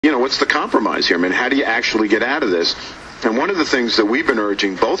what's the compromise here? I mean, how do you actually get out of this? And one of the things that we've been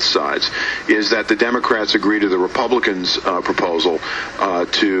urging both sides is that the Democrats agree to the Republicans' proposal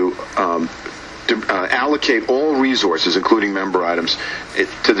to allocate all resources, including member items,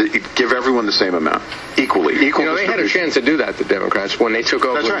 give everyone the same amount, equally. They had a chance to do that, the Democrats, when they took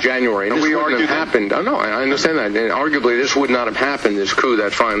over in January. And this wouldn't have happened. Oh, no, I understand that. And arguably, this would not have happened, this coup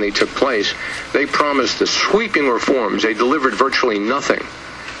that finally took place. They promised the sweeping reforms. They delivered virtually nothing.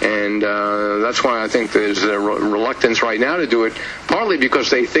 And that's why I think there's a reluctance right now to do it, partly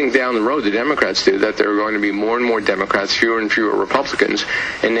because they think down the road, the Democrats do, that there are going to be more and more Democrats, fewer and fewer Republicans,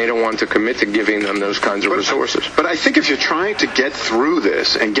 and they don't want to commit to giving them those kinds of resources. But I think if you're trying to get through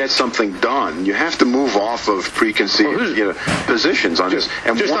this and get something done, you have to move off of preconceived positions on this.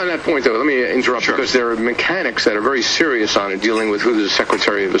 And just on that point, though, let me interrupt, because there are mechanics that are very serious on it, dealing with who the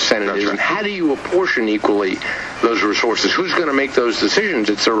Secretary of the Senate is, and how do you apportion equally those resources? Who's going to make those decisions?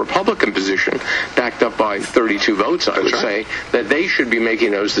 It's a Republican position, backed up by 32 votes, I would say, that they should be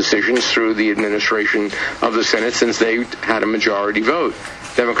making those decisions through the administration of the Senate, since they had a majority vote.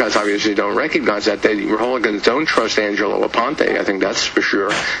 Democrats obviously don't recognize that. The Republicans don't trust Angelo Aponte, I think that's for sure,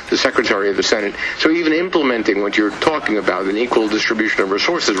 the Secretary of the Senate. So even implementing what you're talking about, an equal distribution of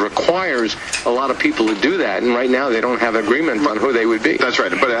resources, requires a lot of people to do that. And right now they don't have agreement on who they would be. That's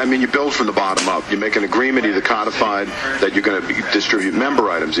right. But, I mean, you build from the bottom up. You make an agreement, either codified, that you're going to distribute member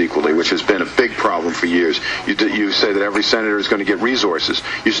items equally, which has been a big problem for years. You say that every senator is going to get resources.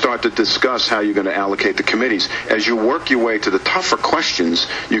 You start to discuss how you're going to allocate the committees. As you work your way to the tougher questions,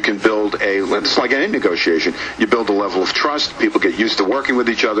 you can build it's like any negotiation. You build a level of trust. People get used to working with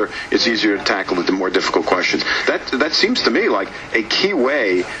each other. It's easier to tackle the more difficult questions. That seems to me like a key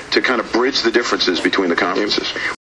way to kind of bridge the differences between the conferences.